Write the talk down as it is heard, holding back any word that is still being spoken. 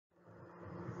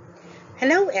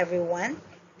Hello everyone.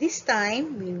 This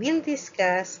time we will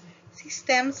discuss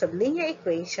systems of linear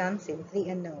equations in three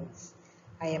unknowns.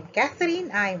 I am Catherine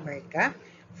I. Merca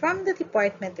from the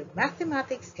Department of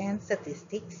Mathematics and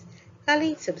Statistics,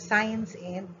 College of Science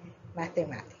and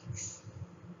Mathematics.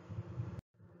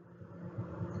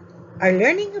 Our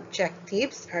learning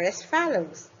objectives are as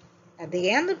follows. At the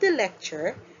end of the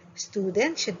lecture,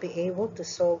 students should be able to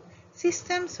solve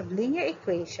systems of linear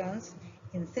equations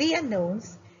in three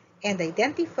unknowns and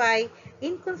identify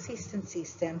inconsistent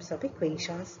systems of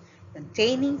equations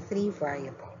containing three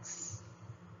variables.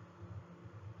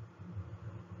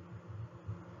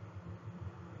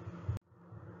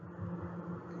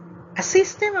 A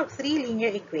system of three linear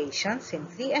equations in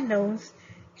three unknowns,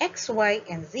 x, y,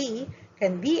 and z,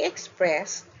 can be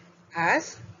expressed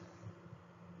as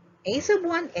a sub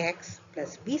 1x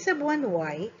plus b sub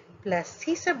 1y plus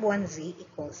c sub 1z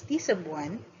equals d sub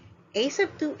 1, a sub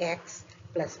 2x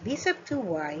plus b sub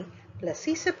 2y plus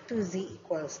c sub 2z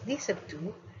equals d sub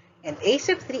 2, and a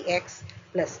sub 3x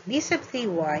plus b sub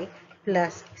 3y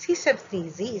plus c sub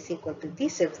 3z is equal to d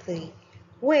sub 3,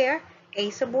 where a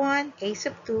sub 1, a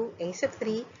sub 2, a sub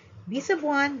 3, b sub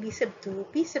 1, b sub 2,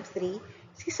 b sub 3,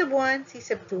 c sub 1, c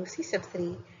sub 2, c sub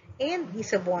 3, and d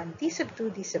sub 1, d sub 2,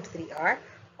 d sub 3 are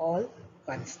all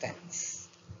constants.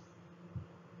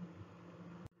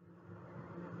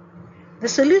 The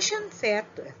solution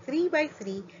set to a 3 by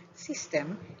 3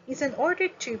 system is an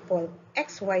ordered triple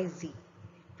XYZ.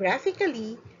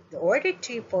 Graphically, the ordered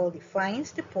triple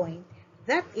defines the point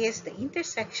that is the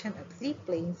intersection of three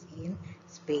planes in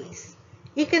space.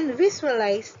 You can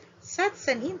visualize such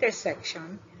an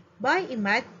intersection by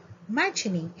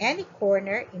imagining any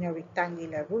corner in a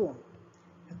rectangular room.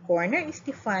 A corner is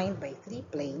defined by three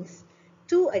planes,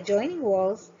 two adjoining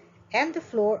walls, and the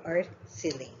floor or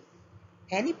ceiling.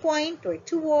 Any point where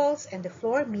two walls and the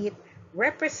floor meet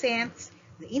represents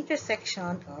the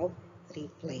intersection of three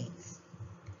planes.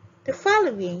 The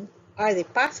following are the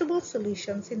possible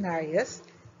solution scenarios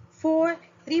for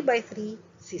 3 by 3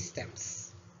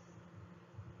 systems.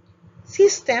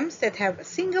 Systems that have a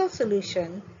single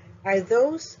solution are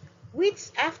those which,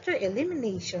 after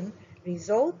elimination,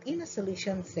 result in a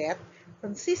solution set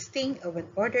consisting of an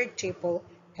ordered triple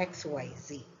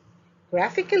XYZ.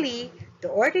 Graphically, the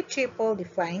ordered triple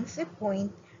defines a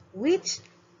point which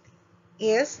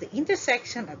is the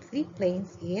intersection of three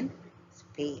planes in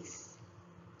space.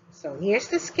 So here's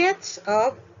the sketch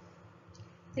of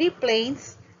three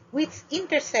planes which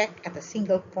intersect at a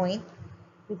single point,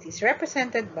 which is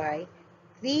represented by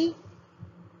 3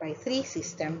 by 3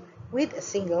 system with a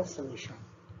single solution.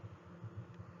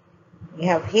 We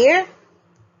have here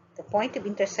the point of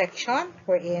intersection,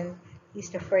 wherein is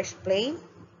the first plane.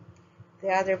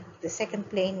 The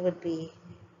second plane would be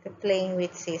the plane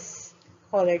which is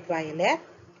colored violet,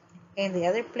 and the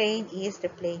other plane is the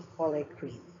plane colored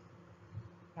green.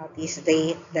 Notice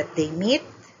that they meet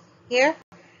here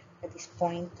at this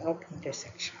point of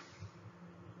intersection.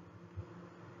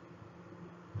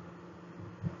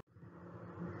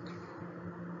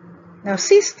 Now,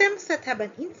 systems that have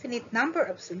an infinite number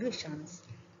of solutions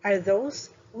are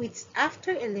those which, after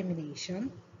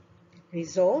elimination,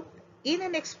 result in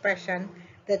an expression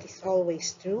that is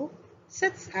always true,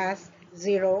 such as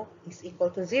 0 is equal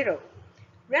to 0.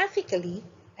 Graphically,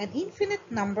 an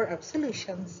infinite number of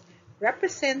solutions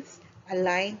represents a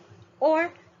line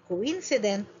or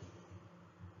coincident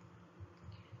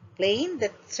plane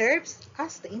that serves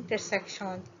as the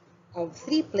intersection of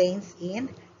three planes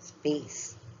in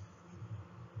space.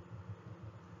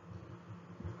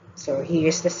 So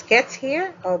here's the sketch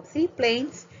here of three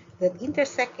planes that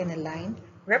intersect in a line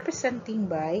representing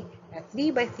by a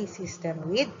 3 by 3 system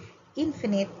with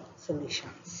infinite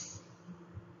solutions.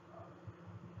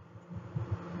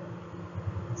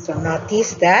 So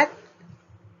notice that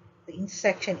the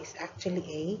intersection is actually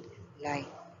a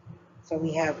line. So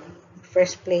we have the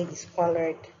first plane is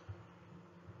colored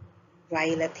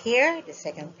violet here, the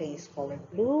second plane is colored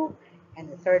blue, and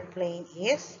the third plane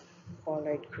is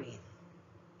colored green.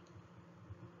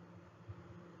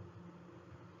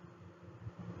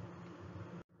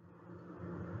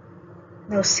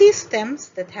 Now, systems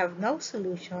that have no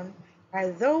solution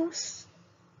are those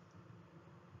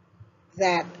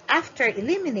that, after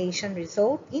elimination,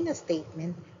 result in a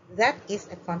statement that is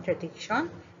a contradiction,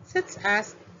 such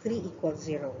as 3 equals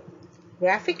 0.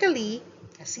 Graphically,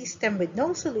 a system with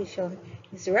no solution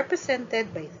is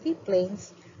represented by three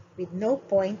planes with no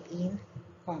point in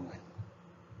common.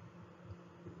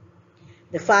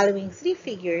 The following three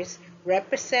figures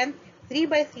represent 3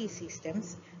 by 3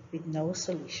 systems with no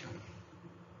solution.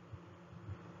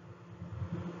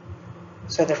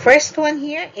 So the first one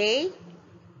here, A,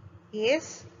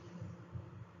 is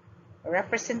a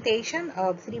representation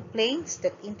of three planes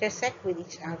that intersect with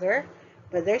each other,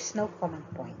 but there's no common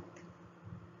point.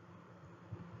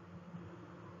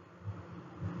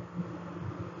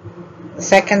 The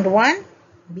second one,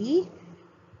 B,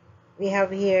 we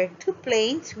have here two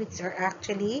planes which are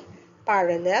actually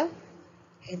parallel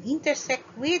and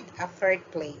intersect with a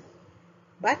third plane,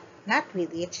 but not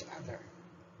with each other.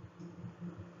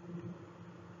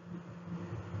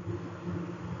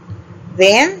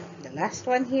 Then, the last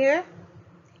one here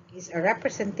is a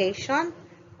representation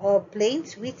of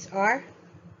planes which are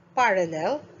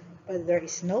parallel, but there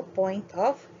is no point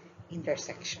of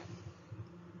intersection.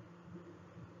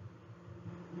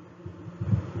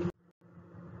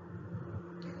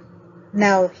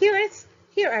 Now, here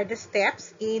are the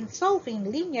steps in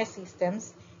solving linear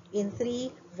systems in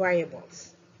three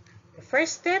variables. The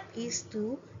first step is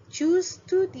to choose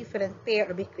two different pair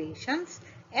of equations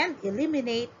and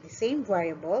eliminate the same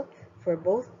variable for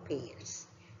both pairs.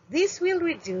 This will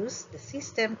reduce the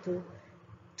system to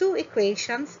two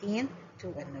equations in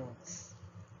two unknowns.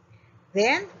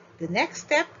 Then, the next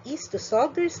step is to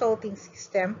solve the resulting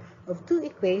system of two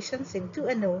equations and two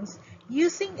unknowns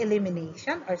using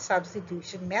elimination or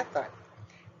substitution method.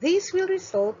 This will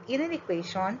result in an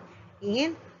equation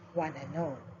in one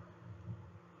unknown.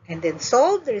 And then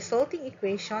solve the resulting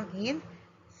equation in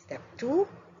step 2.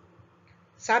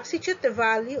 Substitute the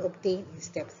value obtained in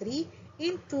step 3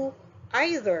 into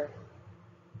either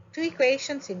two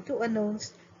equations and two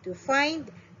unknowns to find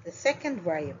the second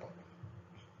variable.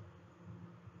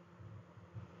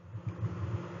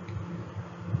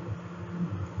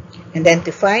 And then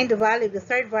to find the value of the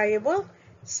third variable,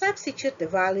 substitute the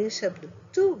values of the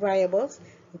two variables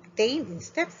obtained in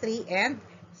step 3 and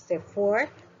step 4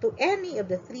 to any of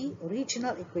the three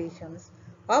original equations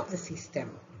of the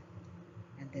system.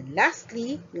 And then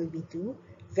lastly will be to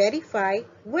verify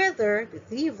whether the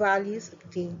three values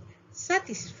obtained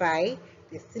satisfy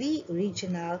the three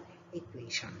original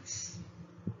equations.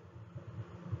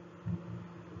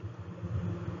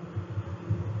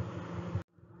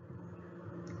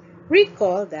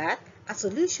 Recall that a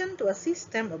solution to a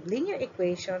system of linear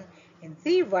equation in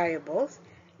three variables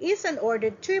is an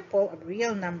ordered triple of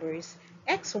real numbers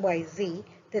x, y, z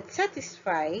that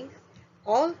satisfies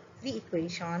all three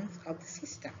equations of the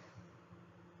system.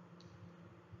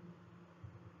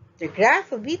 The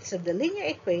graph of each of the linear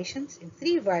equations in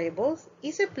three variables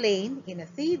is a plane in a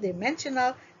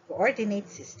three-dimensional coordinate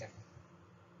system.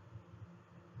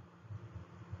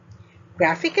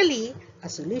 Graphically, a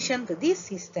solution to this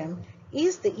system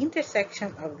is the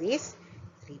intersection of these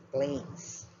three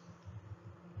planes.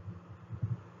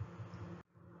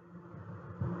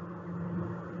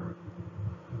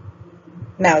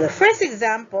 Now, the first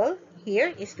example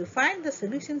here is to find the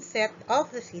solution set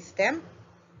of the system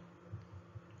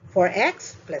for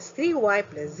x plus 3y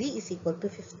plus z is equal to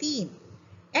 15,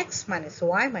 x minus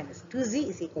y minus 2z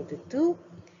is equal to 2,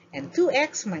 and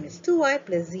 2x minus 2y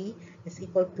plus z is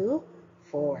equal to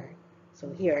 4.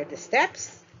 So here are the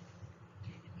steps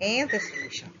and the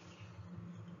solution.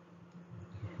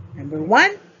 Number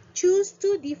 1, choose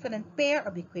two different pair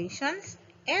of equations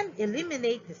and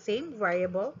eliminate the same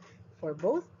variable for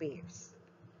both pairs.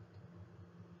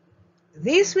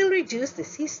 This will reduce the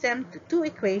system to two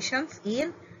equations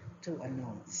in two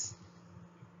unknowns.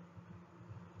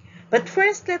 But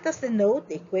first, let us denote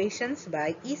the equations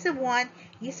by e sub 1,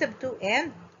 e sub 2,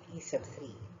 and e sub 3.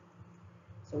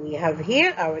 So we have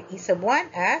here our e sub 1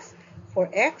 as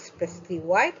 4x plus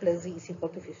 3y plus z is equal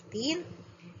to 15.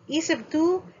 E sub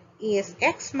 2 is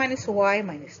x minus y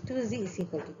minus 2z is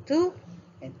equal to 2.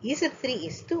 And e sub 3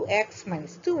 is 2x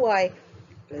minus 2y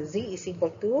plus z is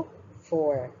equal to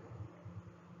 4.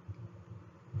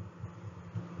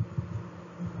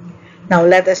 Now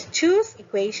let us choose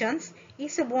equations e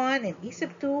sub 1 and e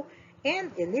sub 2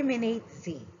 and eliminate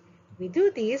z. We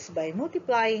do this by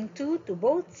multiplying 2 to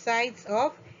both sides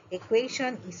of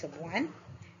equation e sub 1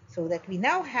 so that we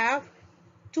now have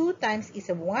 2 times e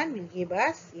sub 1 will give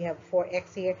us, we have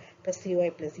 4x here plus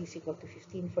 3y plus z is equal to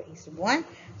 15 for e sub 1.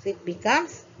 So it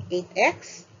becomes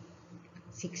 8x,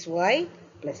 6y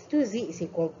plus 2z is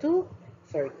equal to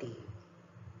 30.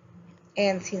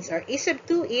 And since our e sub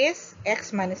 2 is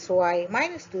x minus y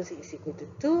minus 2z is equal to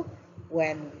 2,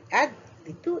 when we add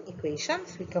the two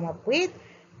equations, we come up with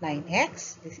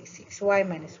 9x, this is 6y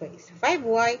minus y is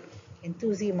 5y, and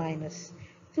 2z minus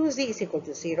 2z is equal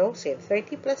to 0, so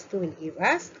 30 plus 2 will give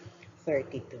us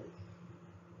 32.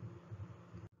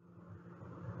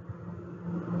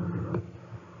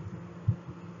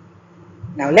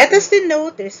 Now let us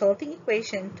denote the resulting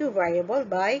equation to variable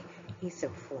by e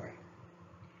sub 4.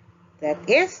 That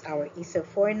is, our e sub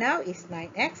 4 now is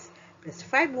 9x plus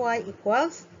 5y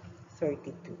equals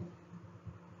 32.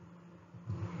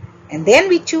 And then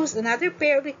we choose another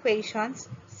pair of equations,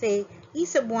 say e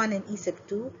sub 1 and e sub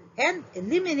 2, and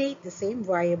eliminate the same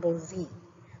variable z.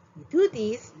 We do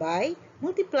this by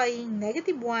multiplying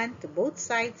 -1 to both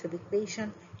sides of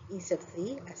equation e sub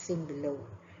 3 as seen below.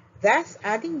 Thus,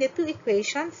 adding the two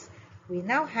equations, we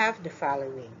now have the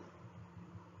following.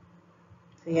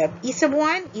 So we have e sub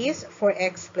 1 is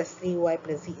 4x plus 3y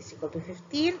plus z is equal to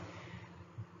 15.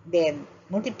 Then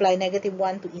multiply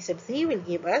 -1 to e sub 3 will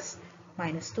give us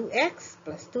minus 2x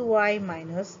plus 2y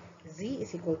minus z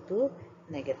is equal to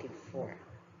 -4.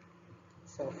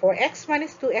 So 4x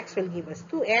minus 2x will give us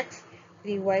 2x,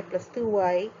 3y plus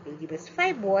 2y will give us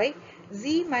 5y,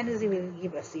 z minus z will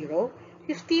give us 0,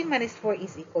 15 minus 4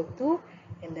 is equal to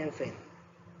 11.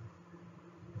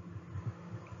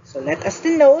 So let us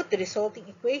denote the resulting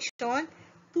equation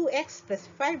 2x plus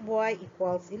 5y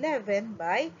equals 11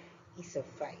 by e sub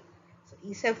 5. So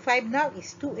e sub 5 now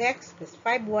is 2x plus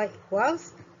 5y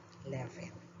equals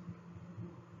 11.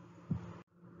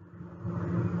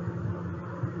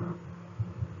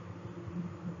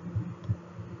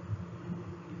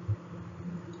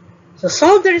 So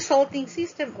solve the resulting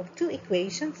system of two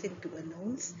equations and two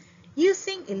unknowns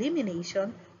using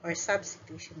elimination or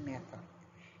substitution method.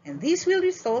 And this will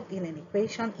result in an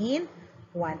equation in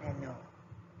one unknown.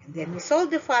 And then we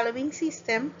solve the following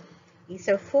system. E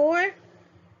sub 4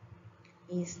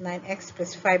 is 9x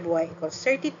plus 5y equals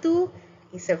 32.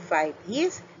 E sub 5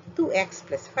 is 2x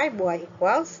plus 5y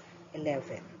equals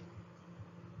 11.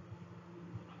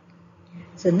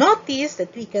 So notice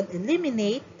that we can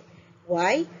eliminate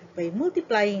y by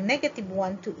multiplying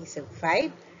 -1 to e sub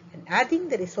 5 and adding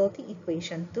the resulting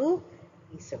equation to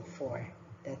e sub 4.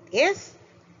 That is,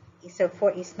 e sub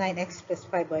 4 is 9x plus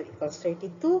 5y equals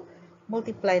 32.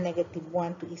 Multiply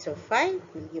 -1 to e sub 5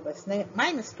 will give us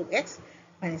minus 2x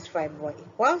minus 5y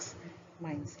equals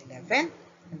minus 11.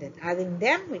 And then adding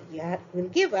them will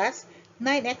give us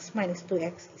 9x minus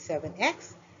 2x is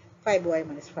 7x. 5y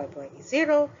minus 5y is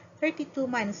 0. 32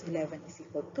 minus 11 is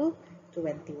equal to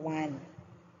 21.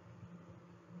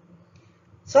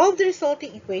 Solve the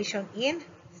resulting equation in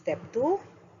step 2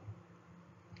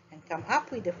 and come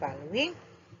up with the following.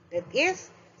 That is,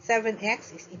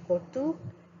 7x is equal to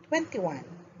 21.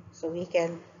 So we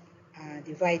can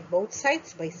divide both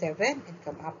sides by 7 and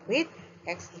come up with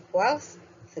x equals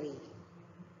 3.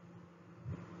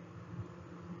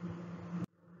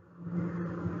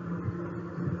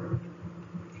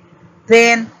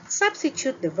 Then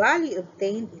substitute the value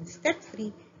obtained in step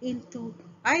 3 into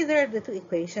either of the two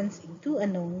equations in two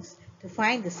unknowns to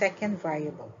find the second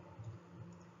variable.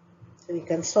 So we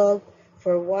can solve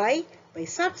for y by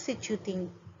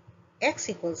substituting x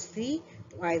equals 3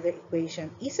 to either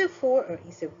equation e sub 4 or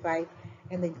e sub 5,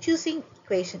 and then choosing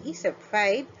equation e sub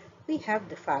 5, we have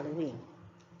the following.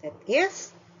 That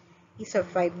is, e sub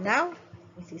 5 now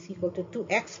is equal to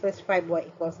 2x plus 5y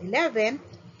equals 11.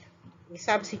 We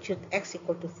substitute x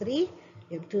equal to 3.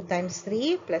 We have 2 times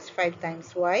 3 plus 5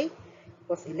 times y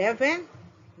equals 11.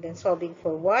 Then solving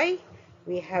for y,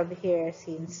 we have here,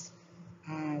 since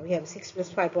we have 6 plus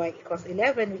 5y equals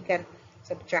 11, we can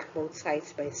subtract both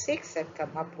sides by 6 and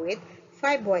come up with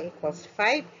 5y equals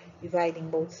 5. Dividing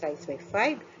both sides by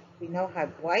 5, we now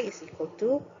have y is equal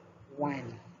to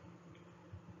 1.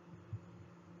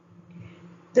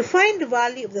 To find the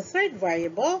value of the third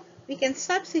variable, we can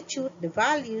substitute the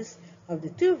values of the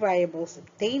two variables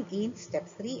obtained in step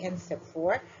 3 and step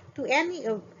 4 to any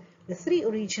of the three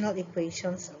original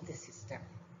equations of the system.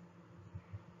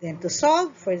 Then to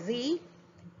solve for z,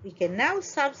 we can now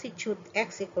substitute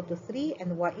x equal to 3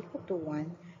 and y equal to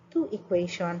 1 to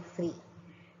equation 3.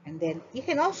 And then you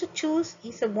can also choose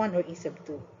e sub 1 or e sub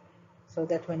 2, so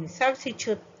that when we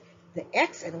substitute the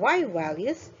x and y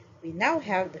values, we now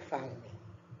have the following.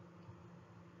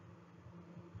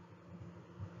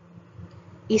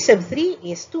 E sub 3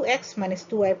 is 2x minus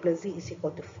 2y plus z is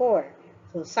equal to 4.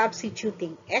 So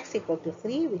substituting x equal to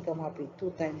 3, we come up with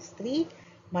 2 times 3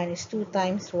 minus 2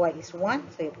 times y is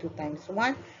 1. So you have 2 times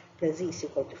 1 plus z is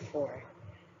equal to 4.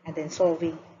 And then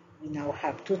solving, we now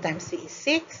have 2 times 3 is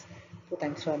 6. 2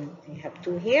 times 1, we have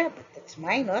 2 here, but that's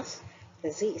minus.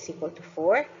 Plus z is equal to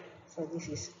 4. So this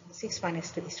is 6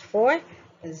 minus 2 is 4.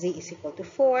 Plus z is equal to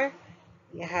 4.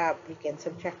 We can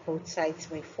subtract both sides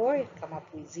by 4 and come up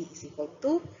with z is equal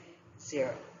to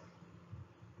 0.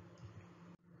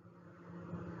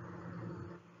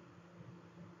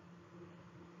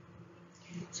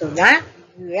 So now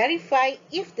we verify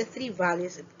if the three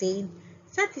values obtained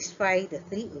satisfy the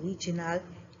three original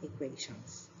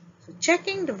equations. So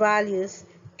checking the values,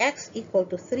 x equal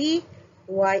to 3,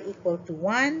 y equal to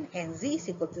 1, and z is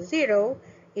equal to 0,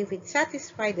 if it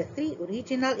satisfies the three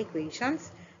original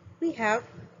equations, we have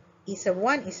e sub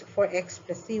 1 is 4x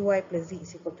plus 3y plus z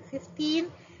is equal to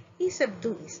 15, e sub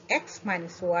 2 is x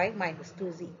minus y minus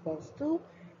 2z equals 2,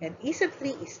 and e sub 3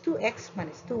 is 2x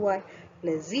minus 2y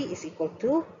plus z is equal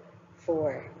to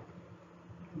 4.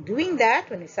 Doing that,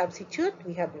 when we substitute,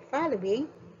 we have the following.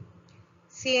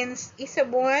 Since e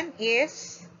sub 1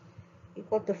 is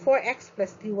equal to 4x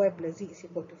plus 3y plus z is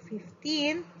equal to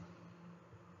 15,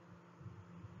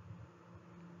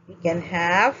 we can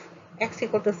have x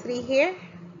equal to 3 here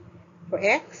for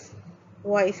x,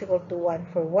 y is equal to 1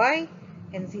 for y,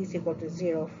 and z is equal to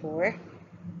 0 for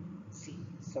z.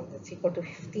 So that's equal to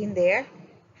 15 there.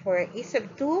 For e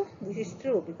sub 2, this is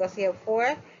true because we have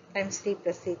 4 times 3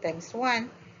 plus 3 times 1,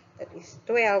 that is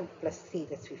 12 plus 3,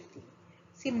 that's 15.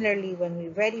 Similarly, when we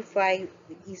verify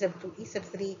with e sub 2, e sub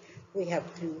 3, we have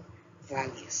true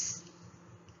values.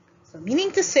 So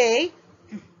meaning to say,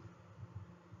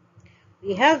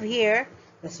 we have here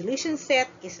the solution set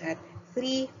is at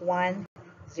 3, 1,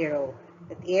 0.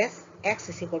 That is, x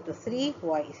is equal to 3,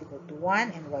 y is equal to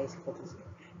 1, and y is equal to 0.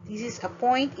 This is a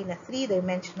point in a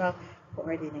three-dimensional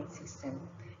coordinate system.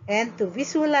 And to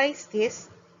visualize this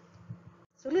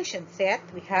solution set,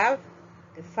 we have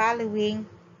the following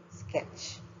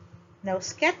sketch. Now,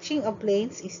 sketching of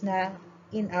planes is not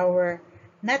in our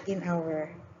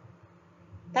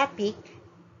topic,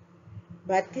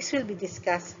 but this will be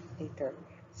discussed later.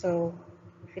 So,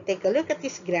 if you take a look at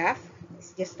this graph,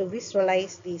 it's just to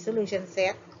visualize the solution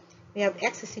set. We have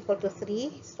x is equal to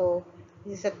 3, so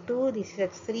this is at 2, this is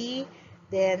at 3,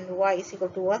 then y is equal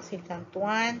to 1, so you count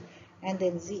 1, and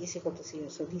then z is equal to 0.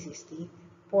 So this is the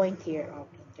point here of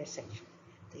intersection.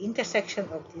 The intersection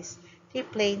of these three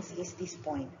planes is this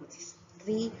point, which is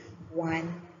 3,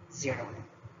 1, 0.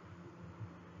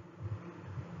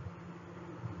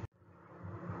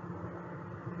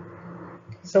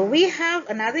 So we have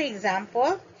another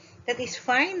example, that is,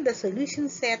 find the solution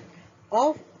set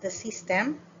of the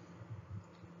system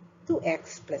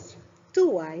 2x plus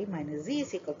 2y minus z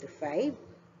is equal to 5,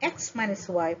 x minus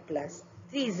y plus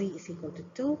 3z is equal to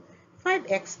 2,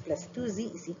 5x plus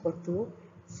 2z is equal to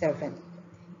 7.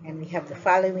 And we have the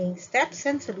following steps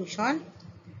and solution.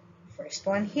 First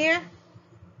one here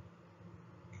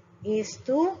is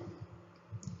to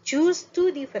choose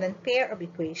two different pair of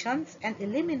equations and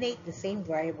eliminate the same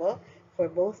variable for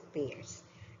both pairs.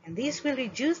 And this will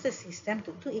reduce the system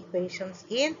to two equations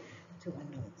in two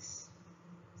unknowns.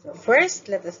 So first,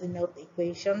 let us denote the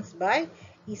equations by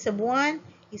e sub 1,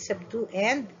 e sub 2,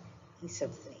 and e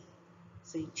sub 3.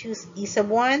 So you choose e sub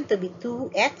 1 to be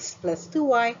 2x plus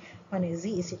 2y minus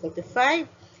z is equal to 5,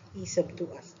 e sub 2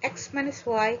 as x minus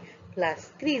y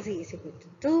plus 3z is equal to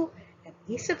 2, and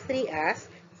e sub 3 as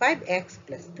 5x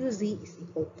plus 2z is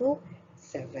equal to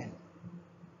 7.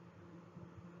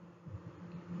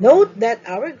 Note that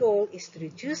our goal is to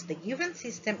reduce the given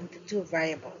system into two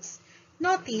variables.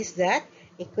 Notice that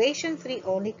equation 3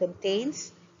 only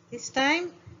contains, this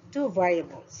time, two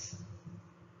variables.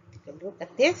 Take a look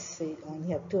at this. So you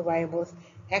only have two variables,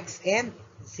 x and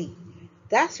z.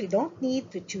 Thus, we don't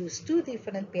need to choose two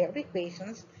different pair of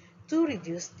equations to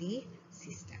reduce the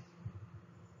system.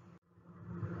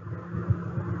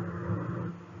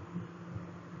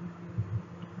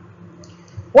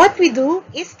 What we do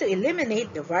is to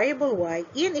eliminate the variable y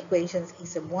in equations e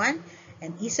sub 1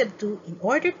 and e sub 2 in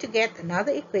order to get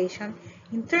another equation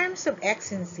in terms of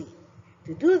x and z.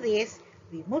 To do this,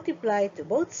 we multiply to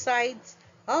both sides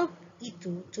of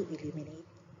e2 to eliminate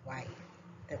y.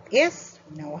 That is,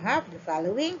 we now have the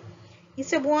following. E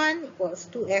sub 1 equals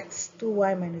 2x,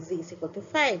 2y minus z is equal to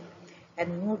 5.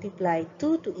 And we multiply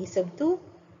 2 to e sub 2.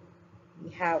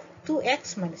 We have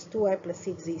 2x minus 2y plus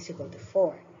 6z is equal to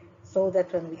 4. So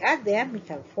that when we add them, we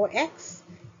have 4x.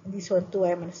 And this one,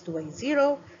 2y minus 2y is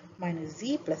 0. Minus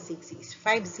z plus 6z is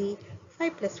 5z.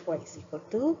 5 plus 4 is equal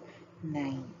to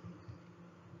 9.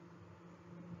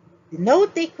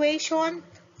 Denote the equation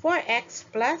 4x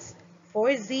plus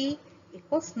 4z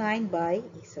equals 9 by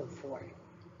e sub 4.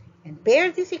 And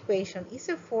pair this equation e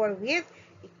sub 4 with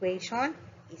equation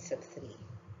e sub 3.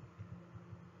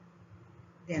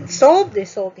 Then solve the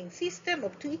resulting system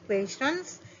of two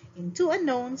equations in two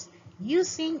unknowns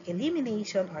using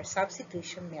elimination or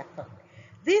substitution method.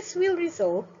 This will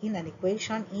result in an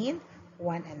equation in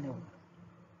one unknown.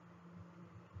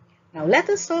 Now let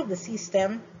us solve the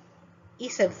system e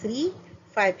sub 3,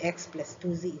 5x plus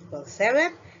 2z equals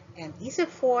 7, and e sub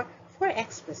 4,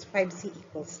 4x plus 5z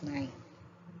equals 9.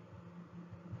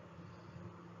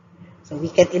 So we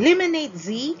can eliminate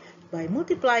z by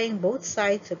multiplying both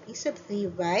sides of e sub 3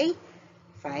 by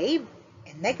 5,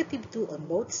 and negative 2 on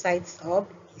both sides of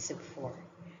e sub 4.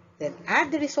 Then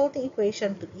add the resulting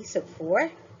equation to e sub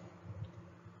 4.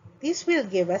 This will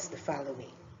give us the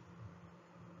following.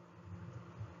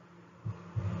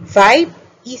 5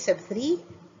 e sub 3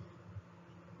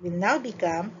 will now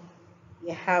become,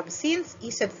 we have, since e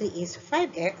sub 3 is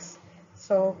 5x,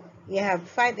 so we have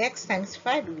 5x times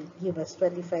 5 will give us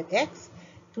 25x,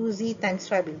 2z times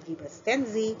 5 will give us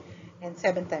 10z, and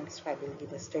 7 times 5 will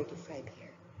give us 35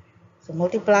 here. So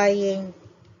multiplying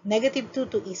negative 2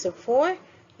 to e sub 4,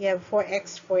 you have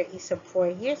 4x for e sub 4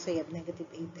 here, so you have negative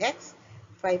 8x,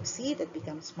 5c, that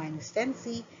becomes minus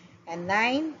 10c, and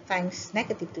 9 times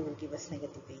negative 2 will give us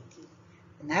negative 18.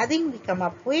 And adding, we come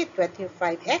up with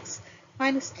 25x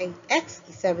minus 8x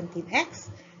is 17x.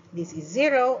 This is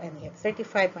 0, and we have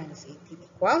 35 minus 18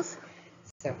 equals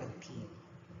 17.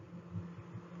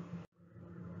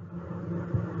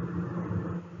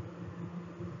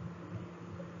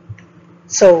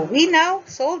 So we now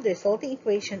solve the resulting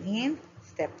equation in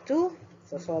step 2.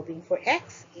 So solving for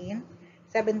x in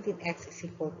 17x is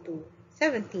equal to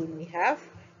 17. We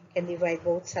can divide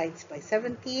both sides by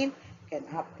 17, can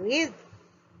up with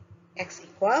x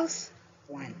equals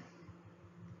 1.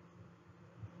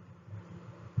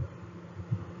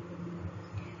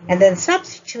 And then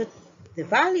substitute the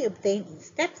value obtained in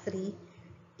step 3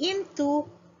 into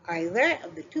either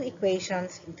of the two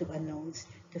equations into unknowns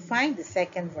to find the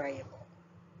second variable.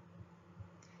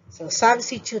 So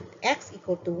substitute x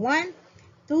equal to 1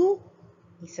 to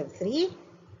e sub 3.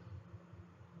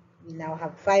 We now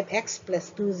have 5x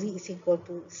plus 2z is equal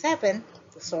to 7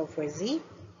 to solve for z.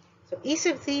 So e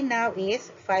sub 3 now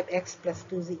is 5x plus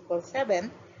 2z equals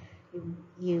 7.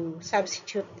 You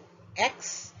substitute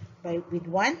x with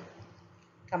 1.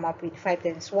 Come up with 5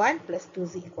 times 1 plus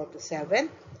 2z equal to 7.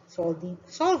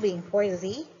 Solving for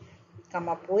z, come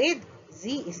up with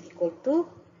z is equal to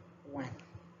 1.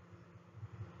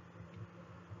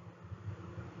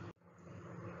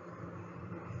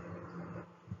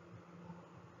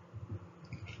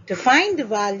 To find the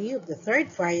value of the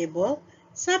third variable,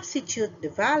 substitute the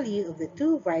value of the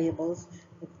two variables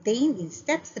obtained in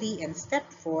step 3 and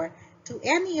step 4 to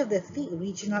any of the three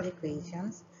original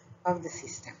equations of the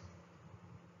system.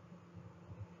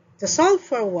 To solve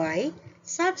for y,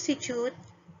 substitute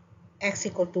x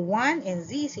equal to 1 and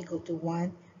z is equal to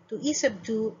 1 to e sub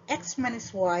 2 x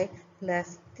minus y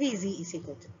plus 3z is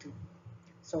equal to 2.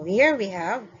 So here we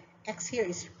have x here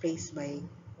is replaced by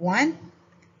 1,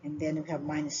 and then we have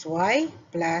minus y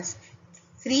plus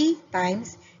 3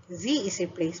 times z is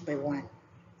replaced by 1.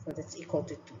 So that's equal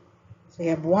to 2. So we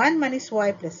have 1 minus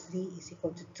y plus 3 is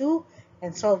equal to 2.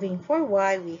 And solving for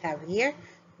y, we have here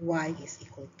y is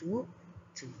equal to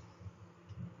 2.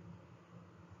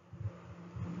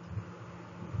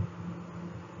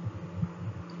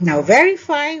 Now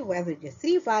verify whether the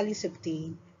three values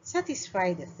obtained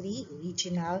satisfy the three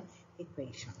original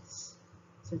equations.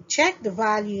 So check the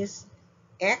values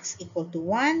x equal to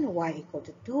 1, y equal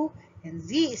to 2, and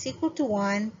z is equal to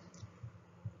 1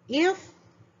 if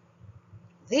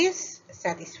this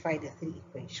satisfy the three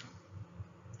equations.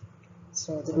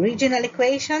 So the original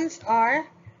equations are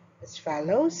as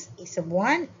follows. E sub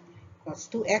 1 equals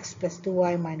 2x plus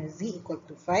 2y minus z equal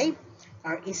to 5.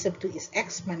 Our e sub 2 is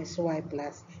x minus y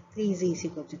plus 3z is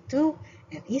equal to 2.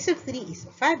 And e sub 3 is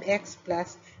 5x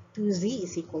plus 2z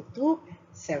is equal to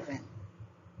 7.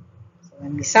 So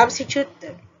when we substitute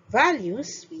the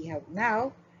values, we have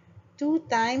now 2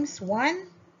 times 1,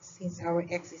 since our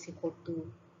x is equal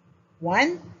to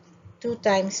 1. 2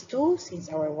 times 2, since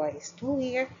our y is 2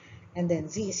 here. And then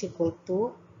z is equal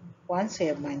to 1, so you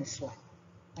have minus 1.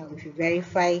 Now if you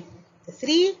verify the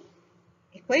three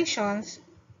equations,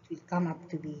 it will come up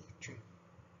to be true.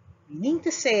 Meaning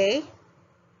to say,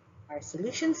 our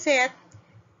solution set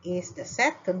is the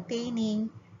set containing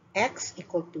x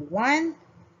equal to 1,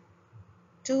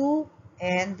 2,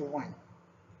 and 1.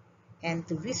 And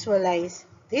to visualize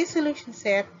this solution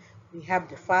set, we have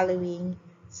the following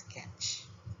sketch.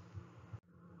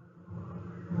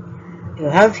 You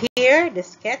have here the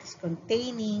sketch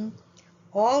containing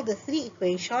all the three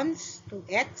equations,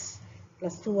 2x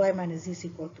plus 2y minus z is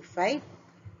equal to 5.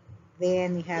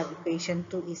 Then we have equation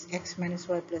 2 is x minus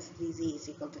y plus 3z is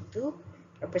equal to 2,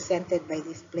 represented by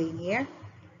this plane here.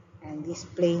 And this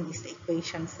plane is the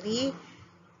equation 3.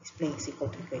 This plane is equal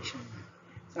to equation 1.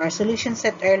 So our solution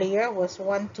set earlier was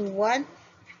 1, 2, 1. If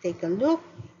you take a look,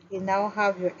 you now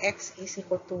have your x is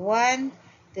equal to 1.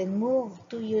 Then move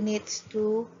 2 units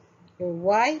to your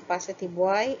y, positive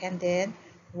y, and then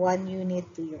 1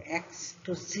 unit to your x,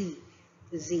 to z.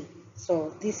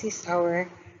 So this is our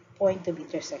point of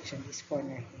intersection, this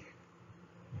corner here.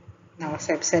 Now,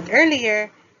 as I've said earlier,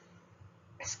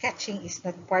 sketching is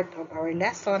not part of our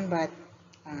lesson, but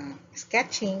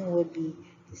sketching will be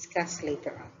discussed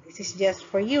later on. This is just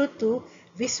for you to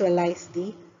visualize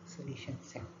the solution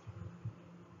set.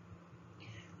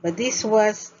 But this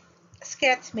was a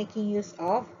sketch making use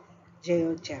of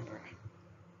GeoGebra,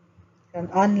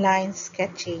 an online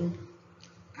sketching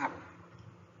app.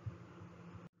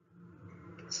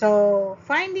 So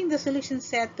finding the solution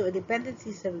set to a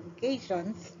dependency of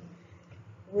equations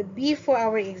would be for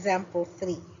our example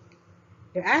 3.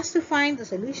 You're asked to find the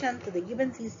solution to the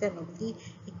given system of three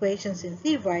equations in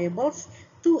three variables: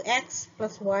 2x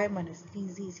plus y minus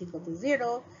 3z is equal to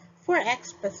 0,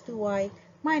 4x plus 2y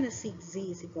minus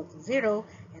 6z is equal to 0,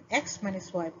 and x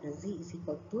minus y plus z is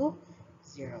equal to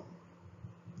 0.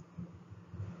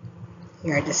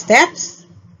 Here are the steps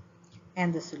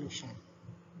and the solution.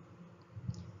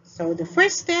 So the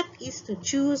first step is to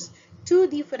choose two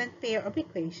different pair of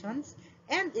equations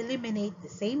and eliminate the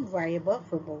same variable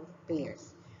for both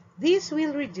pairs. This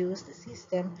will reduce the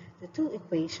system to two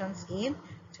equations in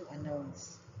two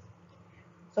unknowns.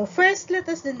 So first, let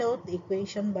us denote the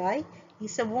equation by e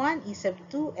sub 1, e sub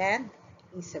 2, and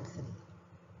e sub 3.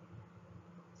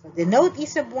 So denote e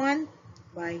sub 1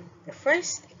 by the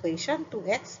first equation,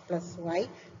 2x plus y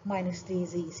minus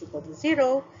 3z is equal to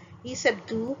 0. E sub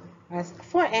 2 as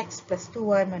 4x plus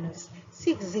 2y minus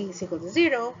 6z is equal to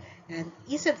 0. And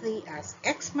e sub 3 as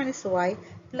x minus y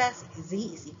plus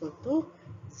z is equal to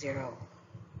 0.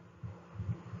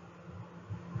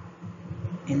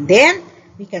 And then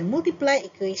we can multiply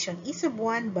equation e sub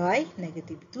 1 by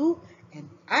negative 2 and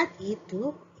add it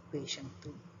to equation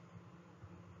 2.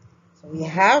 So we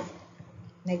have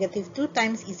negative 2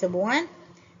 times e sub 1.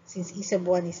 Since e sub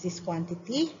 1 is this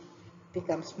quantity,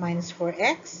 becomes minus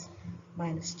 4x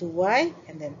minus 2y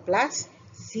and then plus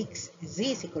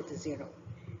 6z is equal to 0.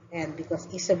 And because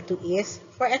e sub 2 is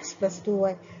 4x plus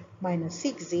 2y minus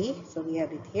 6z, so we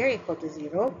have it here equal to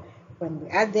 0. When we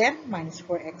add them, minus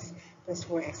 4x plus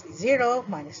 4x is 0,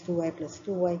 minus 2y plus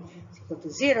 2y is equal to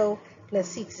 0,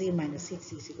 plus 6z minus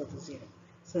 6z is equal to 0.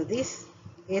 So this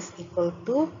is equal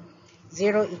to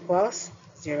 0 equals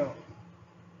 0.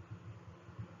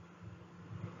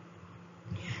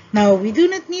 Now, we do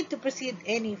not need to proceed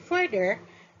any further.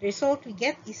 The result we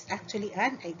get is actually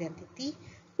an identity,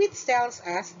 which tells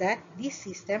us that this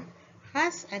system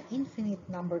has an infinite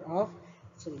number of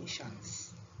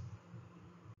solutions.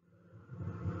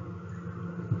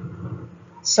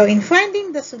 So in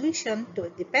finding the solution to a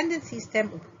dependent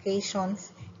system of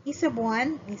equations e sub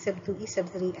 1, e sub 2, e sub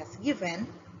 3 as given,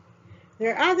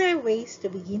 there are other ways to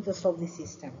begin to solve this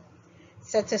system,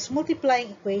 such as multiplying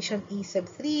equation e sub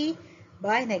 3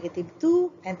 by negative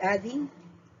 2 and adding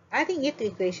it to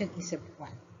equation e sub 1.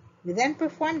 We then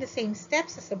perform the same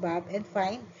steps as above and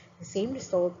find the same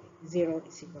result, 0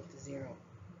 is equal to 0.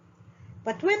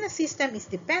 But when a system is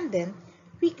dependent,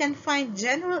 we can find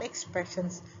general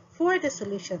expressions for the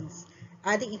solutions.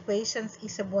 Adding equations e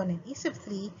sub 1 and e sub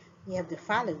 3, we have the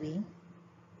following.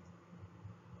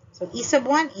 So e sub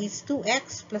 1 is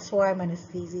 2x plus y minus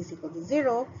 3z is equal to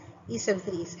 0. E sub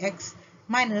 3 is x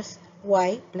minus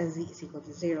y plus z is equal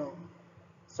to 0.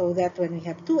 So that when we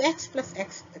have 2x plus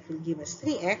x, that will give us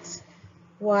 3x.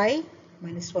 Y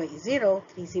minus y is 0.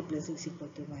 3z plus z is equal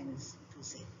to minus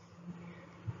 2z.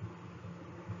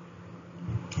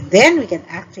 And then we can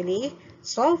actually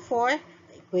solve for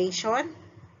the equation.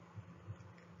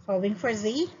 Solving for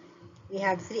z, we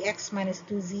have 3x minus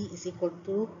 2z is equal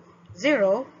to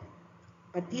 0.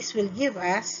 But this will give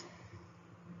us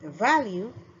the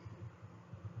value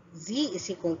z is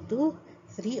equal to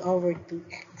 3 over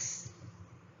 2x.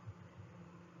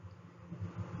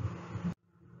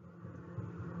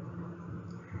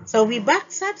 So we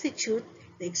back substitute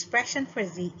the expression for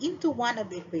z into one of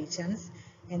the equations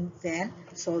and then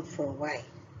solve for y.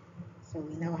 So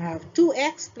we now have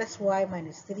 2x plus y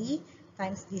minus 3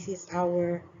 times this is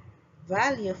our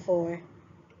value for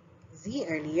z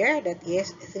earlier, that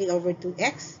is 3 over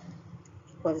 2x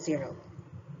equals 0.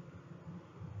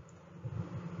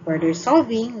 Further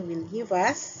solving will give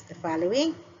us the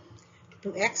following.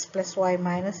 2x plus y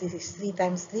minus, this is 3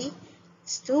 times 3,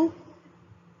 it's 2.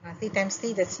 3 times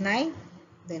 3, that's 9.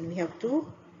 Then we have 2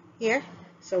 here.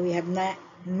 So we have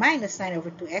minus 9 over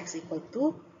 2x equal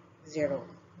to 0.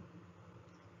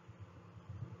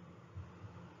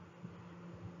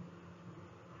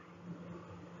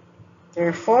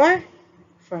 Therefore,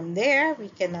 from there, we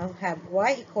can now have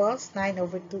y equals 9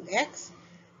 over 2x.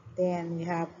 Then we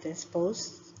have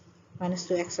transpose minus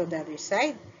 2x on the other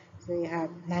side. So we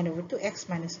have 9 over 2x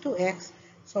minus 2x.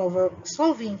 So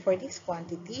solving for this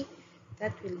quantity,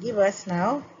 that will give us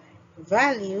now the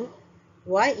value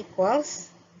y equals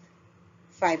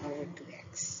 5 over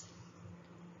 2x.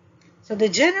 So the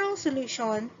general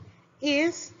solution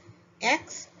is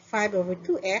x 5 over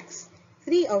 2x,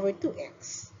 3 over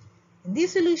 2x. In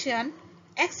this solution,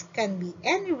 x can be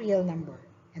any real number,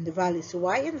 and the values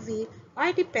y and z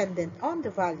are dependent on the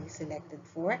value selected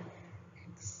for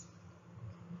x.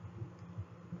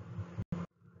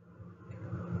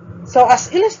 So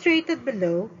as illustrated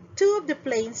below, two of the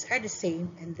planes are the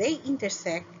same and they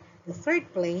intersect the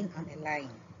third plane on a line.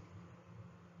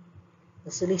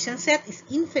 The solution set is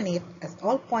infinite as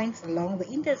all points along the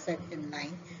intersection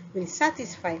line will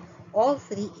satisfy all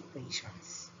three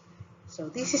equations. So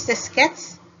this is the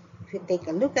sketch. If you take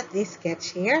a look at this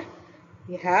sketch here,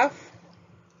 you have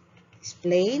this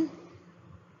plane.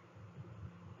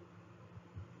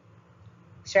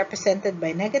 It's represented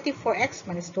by negative 4x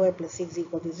minus 2y plus 6z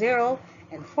equal to 0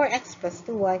 and 4x plus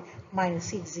 2y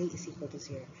minus 6z is equal to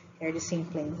 0. They're the same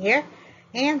plane here.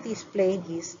 And this plane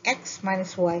is x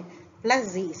minus y plus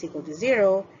z is equal to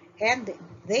 0 and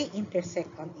they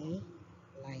intersect on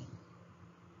a line.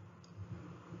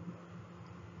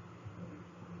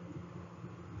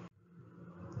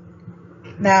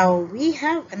 Now we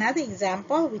have another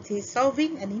example which is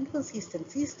solving an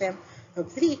inconsistent system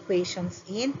of three equations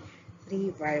in three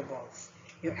variables.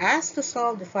 You're asked to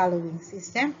solve the following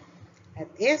system. That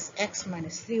is x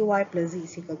minus 3y plus z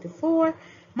is equal to 4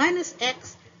 minus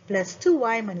x plus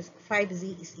 2y minus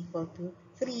 5z is equal to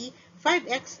 3,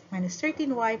 5x minus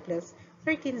 13y plus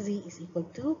 13z is equal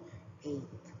to 8.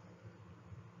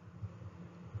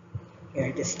 Here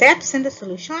are the steps and the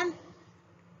solution.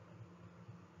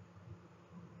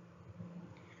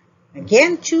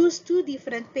 Again, choose two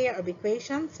different pair of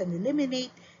equations and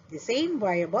eliminate the same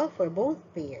variable for both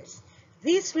pairs.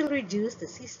 This will reduce the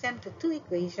system to two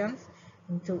equations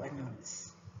into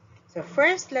unknowns. So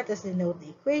first, let us denote the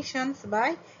equations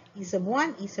by e sub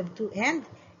 1, e sub 2, and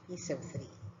e sub 3.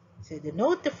 So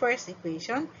denote the first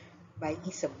equation by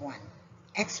e sub 1.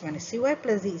 X minus 3y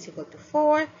plus z is equal to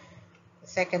 4. The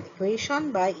second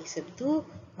equation by e sub 2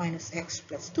 minus x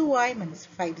plus 2y minus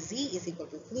 5z is equal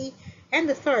to 3. And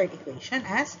the third equation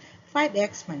as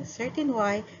 5x minus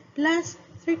 13y plus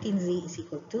 13z is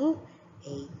equal to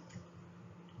 8.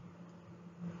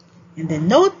 And then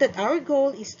note that our goal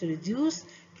is to reduce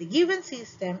the given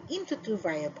system into two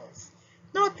variables.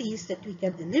 Notice that we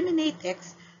can eliminate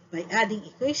x by adding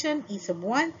equation e sub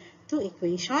 1 to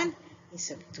equation e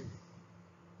sub 2.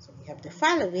 So we have the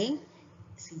following.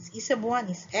 Since e sub 1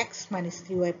 is x minus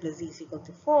 3y plus z is equal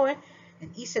to 4,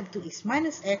 and e sub 2 is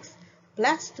minus x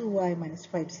plus 2y minus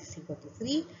 5z is equal to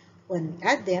 3, when we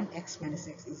add them, x minus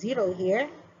x is 0 here,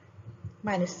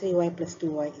 minus 3y plus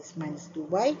 2y is minus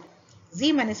 2y,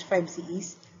 z minus 5z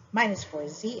is minus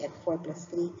 4z, and 4 plus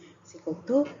 3 is equal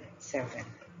to 7.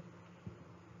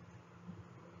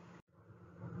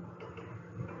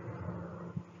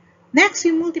 Next,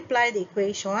 we multiply the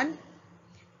equation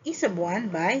e sub 1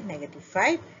 by negative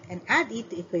 5 and add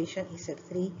it to equation e sub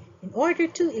 3 in order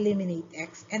to eliminate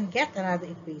x and get another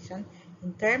equation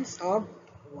in terms of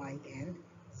y and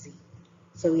z.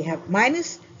 So we have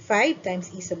minus 5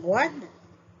 times e sub 1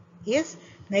 is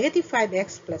negative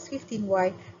 5x plus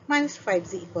 15y minus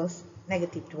 5z equals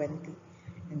negative 20.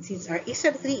 And since our e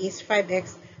sub 3 is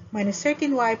 5x minus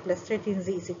 13y plus 13z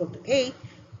is equal to 8,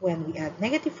 when we add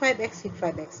negative 5x with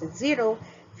 5x is 0,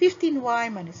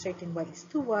 15y minus 13y is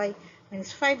 2y,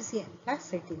 minus 5z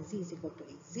plus 13z is equal to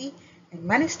 8z, and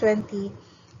minus 20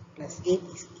 plus 8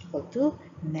 is equal to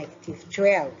negative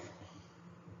 12.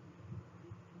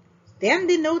 Then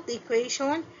denote the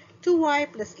equation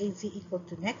 2y plus 8z equal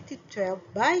to negative 12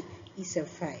 by e sub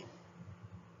 5.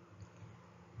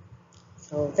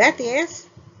 So that is,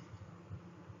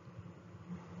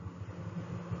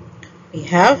 we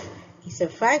have e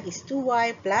sub 5 is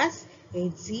 2y plus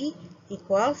 8z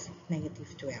equals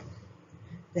negative 12.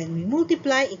 Then we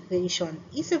multiply equation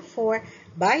e sub 4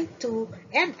 by 2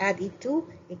 and add it to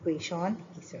equation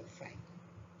e sub 5.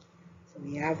 So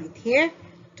we have it here,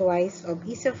 twice of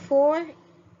e sub 4.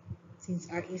 Since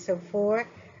our e sub 4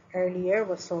 earlier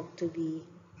was solved to be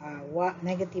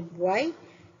negative y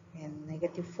and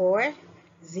negative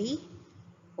 4z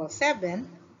equals 7,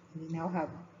 we now have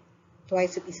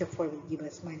twice of e sub 4 will give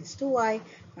us minus 2y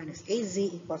minus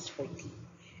 8z equals 14.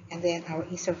 And then our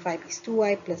e sub 5 is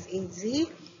 2y plus 8z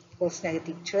equals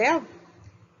negative 12.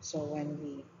 So when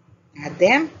we add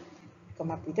them, we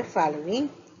come up with the following.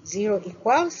 0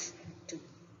 equals 2.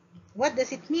 What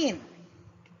does it mean?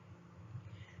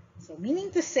 So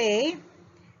meaning to say,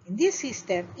 in this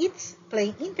system, each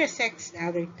plane intersects the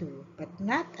other two, but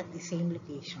not at the same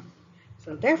location.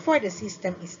 So therefore, the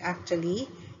system is actually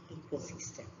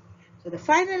inconsistent. So the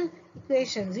final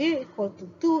equation 0 equal to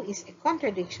 2 is a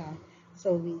contradiction.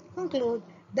 So we conclude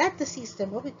that the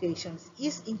system of equations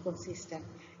is inconsistent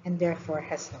and therefore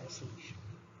has no solution.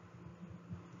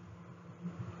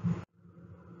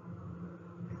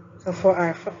 So for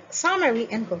our summary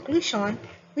and conclusion,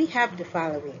 we have the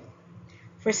following.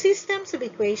 For systems of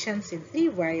equations in three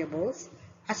variables,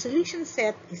 a solution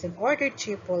set is an ordered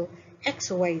triple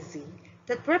XYZ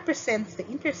that represents the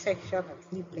intersection of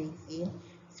three planes in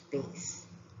space.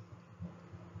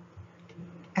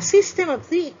 A system of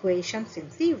three equations in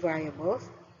three variables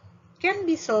can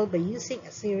be solved by using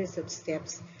a series of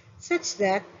steps such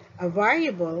that a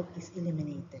variable is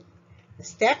eliminated. The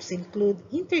steps include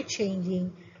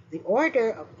interchanging the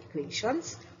order of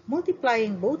equations,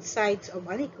 multiplying both sides of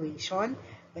an equation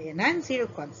by a non-zero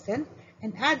constant,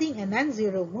 and adding a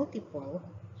non-zero multiple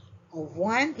of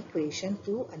one equation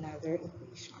to another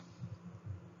equation.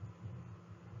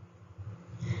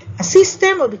 A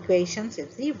system of equations in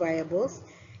three variables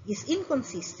is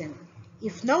inconsistent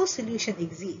if no solution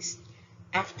exists.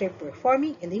 After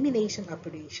performing elimination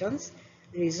operations,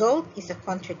 the result is a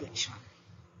contradiction.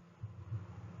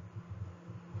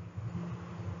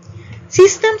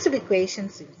 Systems of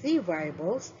equations in three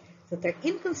variables that are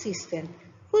inconsistent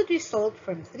could result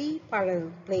from three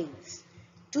parallel planes,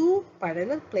 two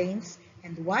parallel planes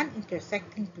and one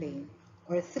intersecting plane,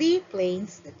 or three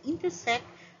planes that intersect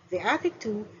the other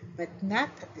two but not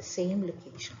at the same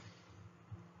location.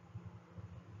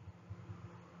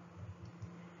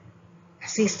 A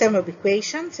system of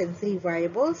equations in three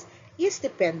variables is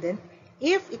dependent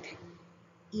if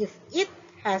it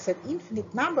has an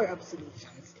infinite number of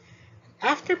solutions.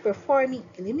 After performing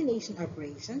elimination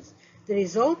operations, the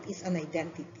result is an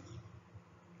identity.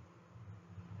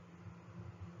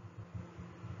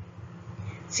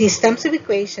 Systems of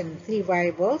equations in three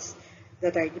variables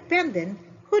that are dependent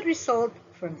could result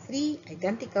from three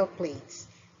identical planes,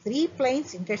 three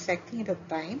planes intersecting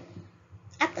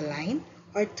at a line,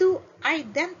 or two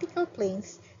identical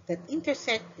planes that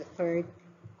intersect the third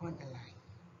on a line.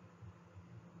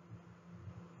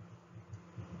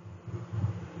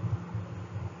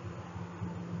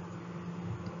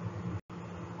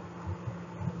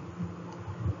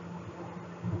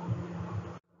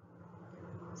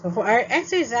 So for our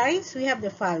exercise, we have the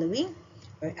following.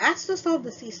 We're asked to solve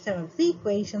the system of three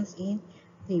equations in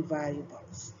three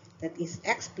variables. That is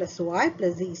x plus y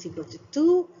plus z is equal to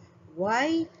 2,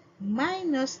 y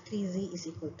minus 3z is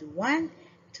equal to 1,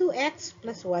 2x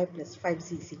plus y plus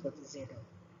 5z is equal to 0.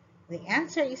 The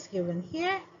answer is given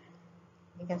here.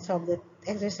 You can solve the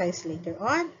exercise later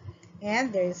on.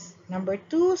 And there's number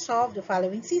 2, solve the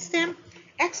following system.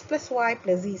 X plus y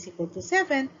plus z is equal to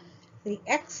 7.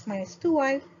 3x minus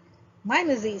 2y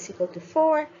minus z is equal to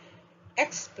 4.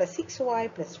 X plus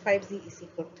 6y plus 5z is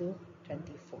equal to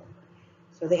 24.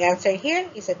 So the answer here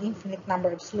is an infinite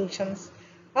number of solutions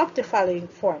of the following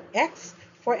form. X,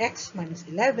 4x minus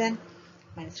 11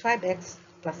 minus 5x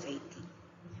plus 18. You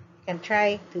can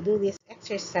try to do this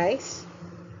exercise.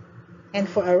 And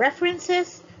for our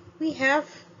references, we have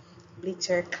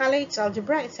Blitzer College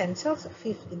Algebra Essentials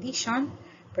 5th edition,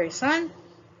 Person,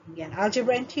 again,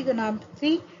 Algebra and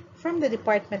Trigonometry from the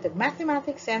Department of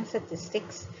Mathematics and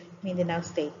Statistics, Mindanao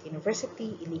State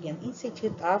University, Iligan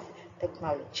Institute of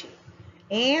Technology.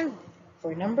 And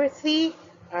for number 3,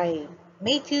 I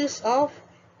made use of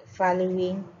the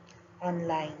following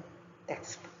online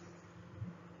textbook.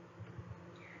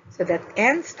 So that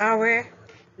ends our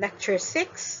lecture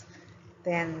 6.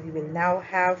 Then we will now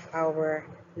have our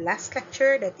last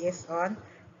lecture, that is on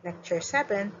lecture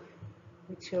 7,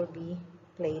 which will be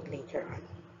played later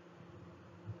on.